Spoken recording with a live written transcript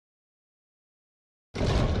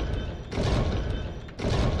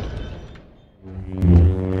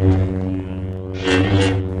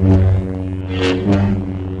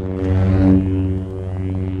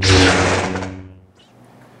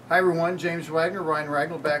Hi everyone, James Waggoner,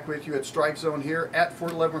 Ragland back with you at Strike Zone here at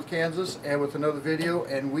Fort Leavenworth, Kansas, and with another video,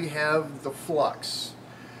 and we have the Flux.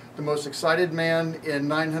 The most excited man in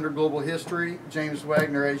 900 global history, James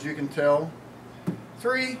Waggoner, as you can tell.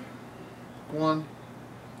 3, 1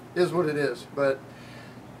 is what it is, but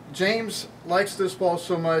James likes this ball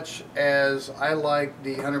so much as I like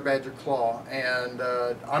the Honey Badger Claw, and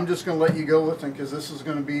I'm just going to let you go with him because this is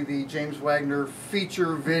going to be the James Waggoner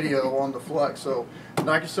feature video on the Flux, so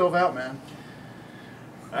knock yourself out, man.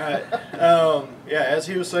 Alright, yeah, as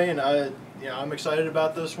he was saying, I'm excited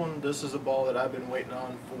about this one. This is a ball that I've been waiting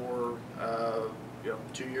on for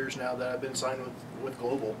 2 years now that I've been signed with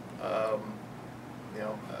Global.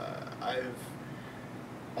 I've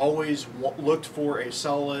always looked for a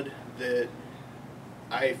solid that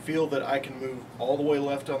I feel that I can move all the way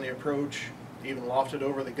left on the approach, even loft it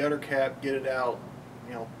over the gutter cap, get it out,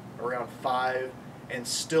 around 5, and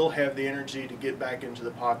still have the energy to get back into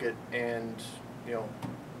the pocket and,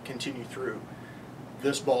 continue through.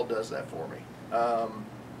 This ball does that for me.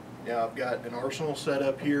 I've got an arsenal set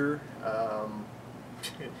up here.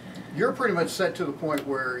 You're pretty much set to the point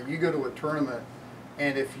where you go to a tournament,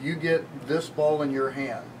 and if you get this ball in your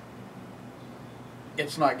hand,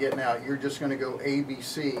 it's not getting out. You're just going to go A, B,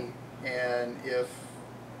 C, and if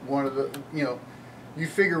one of the, you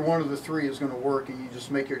figure one of the 3 is going to work, and you just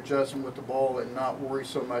make your adjustment with the ball and not worry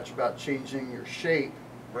so much about changing your shape,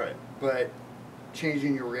 right? But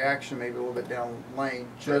changing your reaction maybe a little bit down lane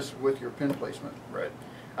just with your pin placement. Right.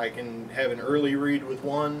 I can have an early read with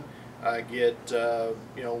one. I get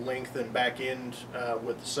length and back end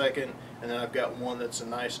with the second, and then I've got one that's a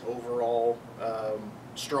nice overall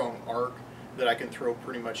strong arc that I can throw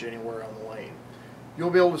pretty much anywhere on the lane. You'll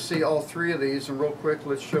be able to see all 3 of these, and real quick,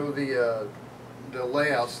 let's show the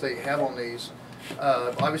layouts they have on these.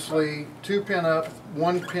 Obviously, 2 pin up,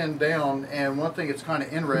 1 pin down, and one thing that's kind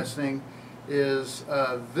of interesting is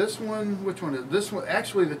this one. Which one is this one?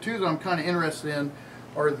 Actually, the 2 that I'm kind of interested in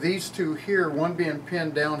are these 2 here, one being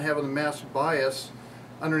pinned down, having the mass bias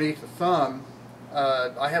underneath the thumb.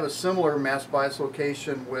 I have a similar mass bias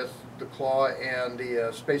location with the claw and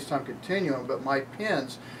the space-time continuum, but my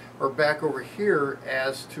pins are back over here,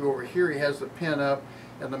 as to over here he has the pin up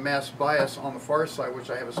and the mass bias on the far side, which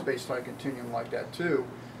I have a space-time continuum like that too.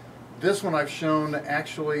 This one I've shown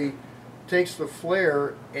actually takes the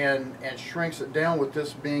flare and shrinks it down, with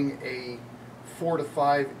this being a 4 to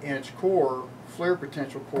 5 inch core, flare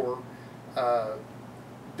potential core.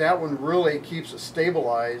 That one really keeps it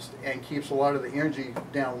stabilized and keeps a lot of the energy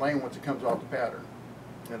down lane once it comes off the pattern.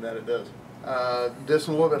 And that it does. This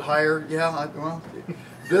one a little bit higher, yeah. Well,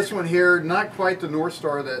 this one here, not quite the North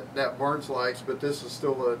Star that Barnes likes, but this is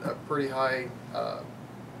still a pretty high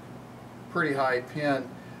pin.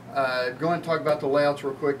 Go ahead and talk about the layouts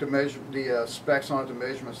real quick, to measure the specs on it, the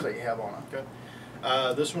measurements that you have on it.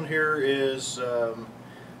 Okay. This one here is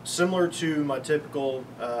similar to my typical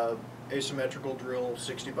asymmetrical drill,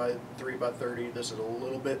 60 by 3 by 30. This is a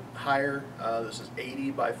little bit higher. This is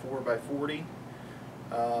 80 by 4 by 40.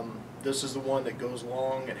 This is the one that goes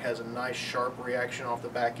long. It has a nice sharp reaction off the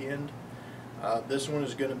back end. This one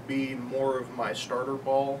is going to be more of my starter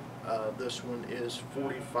ball. This one is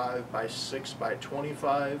 45 by 6 by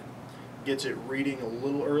 25. Gets it reading a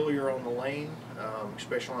little earlier on the lane,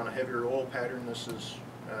 especially on a heavier oil pattern. This is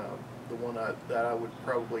the one that I would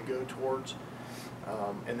probably go towards.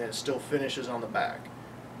 And then it still finishes on the back.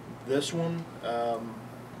 This one,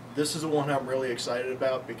 this is the one I'm really excited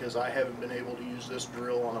about because I haven't been able to use this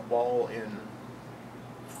drill on a ball in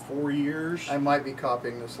 4 years. I might be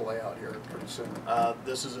copying this layout here pretty soon.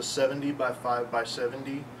 This is a 70 by 5 by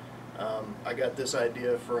 70. I got this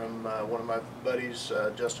idea from one of my buddies,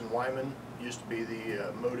 Justin Wyman. Used to be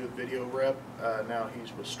the Motive video rep. Now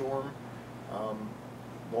he's with Storm.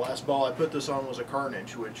 The last ball I put this on was a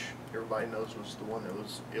Carnage, which everybody knows was the one that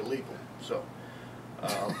was illegal. So,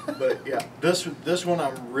 but yeah, this one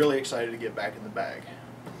I'm really excited to get back in the bag.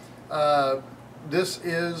 This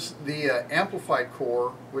is the Amplify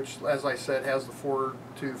Core, which, as I said, has the 4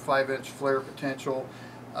 to 5 inch flare potential.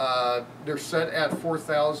 They're set at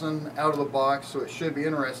 4,000 out of the box, so it should be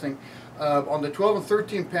interesting. On the 12 and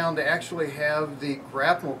 13 pound, they actually have the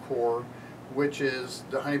grapnel core, which is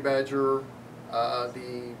the Honey Badger,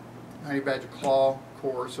 the Honey Badger Claw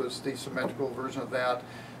core, so it's the symmetrical version of that.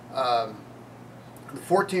 The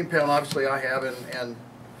 14 pound, obviously, I have, and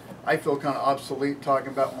I feel kind of obsolete talking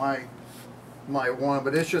about my one,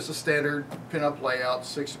 but it's just a standard pinup layout,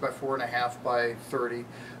 60 by 4.5 by 30.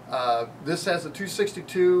 This has a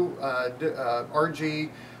 262 RG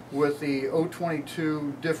with the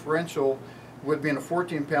 022 differential, with being a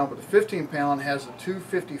 14 pound, but the 15 pound has a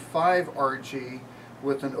 255 RG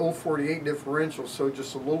with an 048 differential, so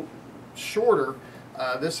just a little shorter.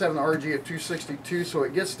 This has an RG of 262, so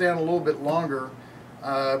it gets down a little bit longer,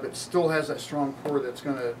 but still has that strong core that's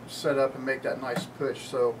going to set up and make that nice push.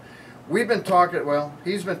 So we've been talking, well,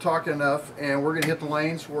 he's been talking enough, and we're going to hit the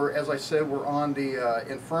lanes. As I said, we're on the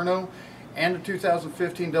Inferno and the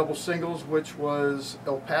 2015 double singles, which was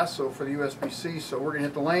El Paso for the USBC. So we're going to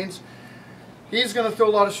hit the lanes. He's going to throw a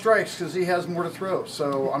lot of strikes because he has more to throw.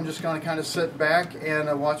 So I'm just going to kind of sit back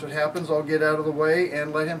and watch what happens. I'll get out of the way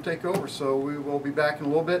and let him take over. So we will be back in a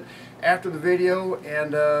little bit after the video,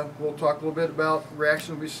 and we'll talk a little bit about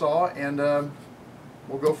reactions we saw, and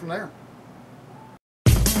we'll go from there.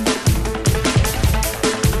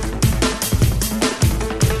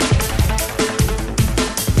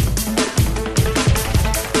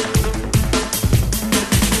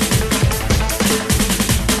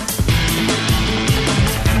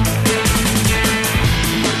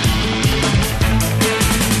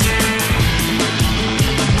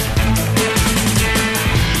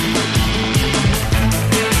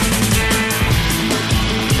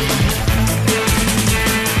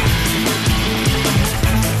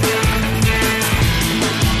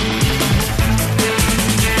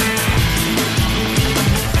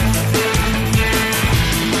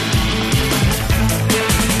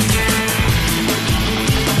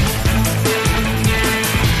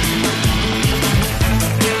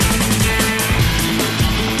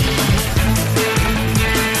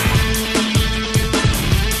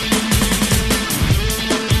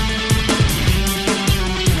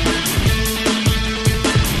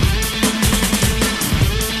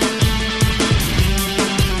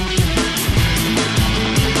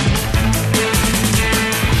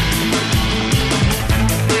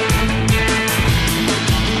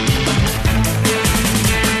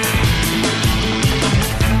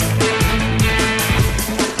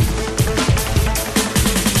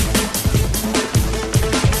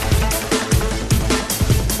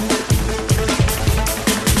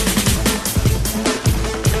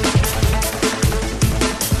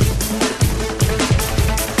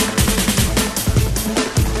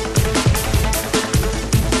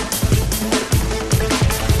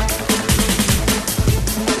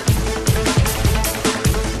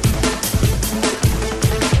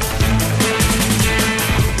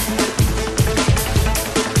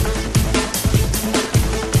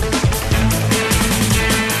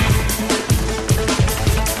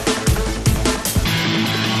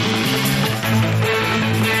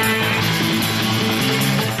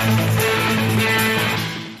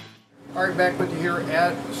 Back with you here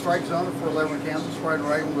at Strike Zone at 411 Kansas, riding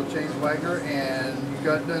Ragland with James Waggoner, and you've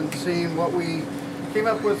got done seeing what we came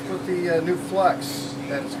up with the new Flux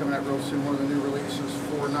that's coming out real soon, one of the new releases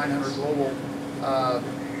for 900 Global.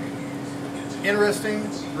 Interesting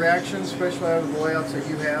reactions, especially out of the layouts that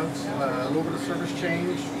you have. A little bit of service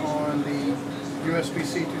change on the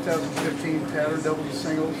USBC 2015 pattern double to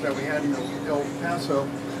singles that we had in El Paso.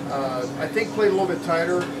 I think played a little bit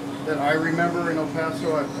tighter than I remember in El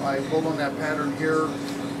Paso. I pulled on that pattern here,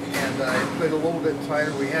 and it played a little bit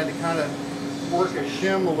tighter. We had to kind of work a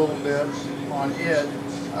shim a little bit on it.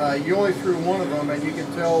 You only threw one of them, and you can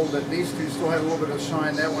tell that these two still have a little bit of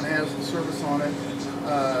shine. That one has the surface on it.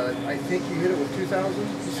 I think you hit it with 2000,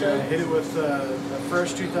 you said? Yeah, I hit it with a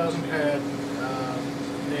fresh 2000 pad,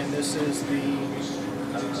 and this is the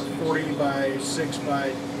 40 by 6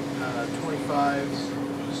 by 25.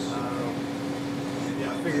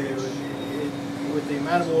 I figured it would, with the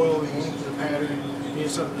amount of oil we went into the pattern, we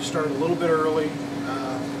needed something to start a little bit early.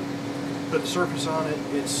 Put the surface on it.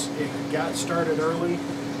 It got started early.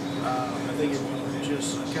 I think it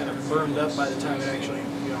just kind of burned up by the time it actually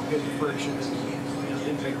hit the friction and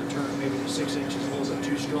didn't make the turn. Maybe the 6 inches a little bit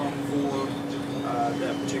too strong for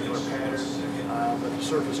that particular pattern. But the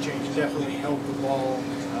surface change definitely helped the ball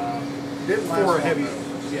Didn't for a heavy.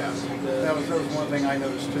 Yeah, that was one thing I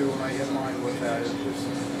noticed too when I hit mine with that.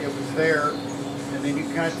 It was there, and then you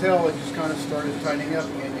kind of tell it just kind of started tightening up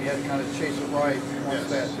again. You had to kind of chase it right once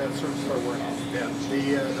that surface started wearing off.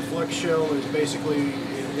 Yeah, the Flux shell is basically,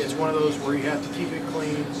 it's one of those where you have to keep it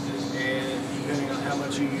clean, and depending on how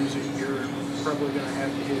much you use it, you're probably going to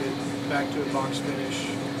have to hit it back to a box finish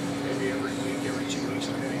maybe every week, every 2 weeks,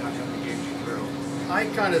 depending on how many games you throw. I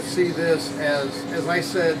kind of see this as I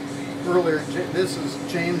said earlier, this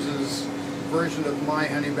is James's version of my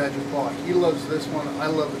honey badger claw. He loves this one. I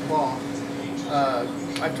love the claw.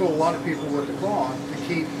 I've told a lot of people with the claw to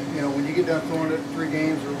keep, when you get done throwing it 3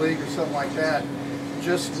 games or league or something like that,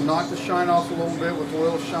 just knock the shine off a little bit with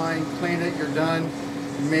oil shine, clean it, you're done.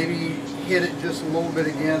 Maybe hit it just a little bit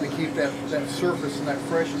again to keep that surface and that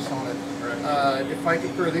freshness on it. Right. If I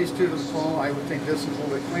compare these two to the phone, I would think this is a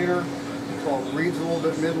little bit cleaner. Well, reads a little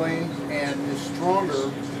bit mid-lane and is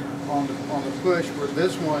stronger on the push, where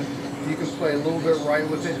this one you can play a little bit right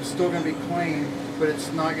with it. It's still going to be clean, but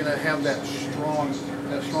it's not going to have that strong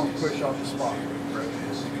push off the spot.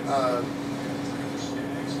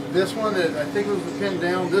 This one that I think was the pin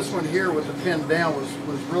down, this one here with the pin down was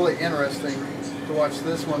really interesting to watch.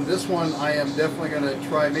 This one I am definitely going to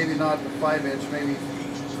try, maybe not the 5-inch, maybe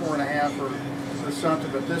 4.5 or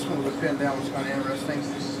something, but this one with the pin down was kind of interesting.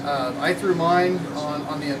 I threw mine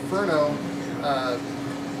on the Inferno.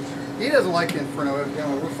 He doesn't like the Inferno,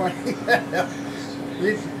 evidently. We're finding that out.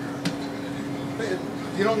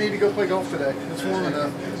 You don't need to go play golf today. It's warm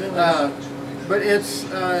enough. But it's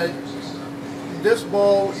this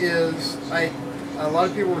ball is. A lot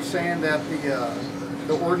of people were saying that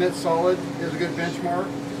the Ordnance Solid is a good benchmark.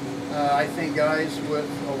 I think guys with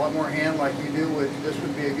a lot more hand like you do, this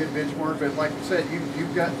would be a good benchmark. But like I said,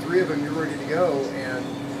 you've got 3 of them. You're ready to go, and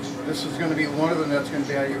this is going to be one of them that's going to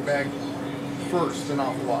be out of your bag first an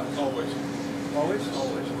awful lot. Always. Always?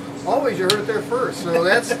 Always. Always, you heard it there first. So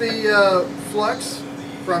that's the Flux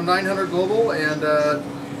from 900 Global, and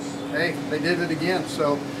hey, they did it again.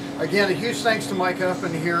 So again, a huge thanks to Mike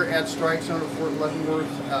Huffman here at Strike Zone of Fort Leavenworth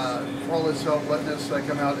for all his help letting us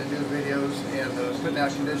come out and do videos and putting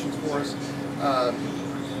out conditions for us.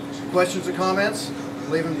 Questions or comments,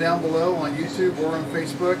 leave them down below on YouTube or on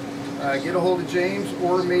Facebook. Get a hold of James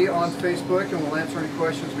or me on Facebook, and we'll answer any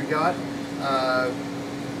questions we got.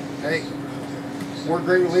 Hey, more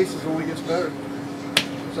great releases only gets better.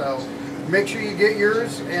 So make sure you get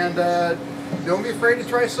yours, and don't be afraid to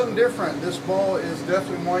try something different. This ball is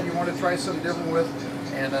definitely one you want to try something different with,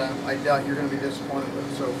 and I doubt you're going to be disappointed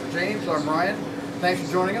with it. So for James, I'm Ryan. Thanks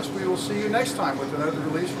for joining us. We will see you next time with another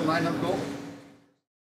release from 900 Global.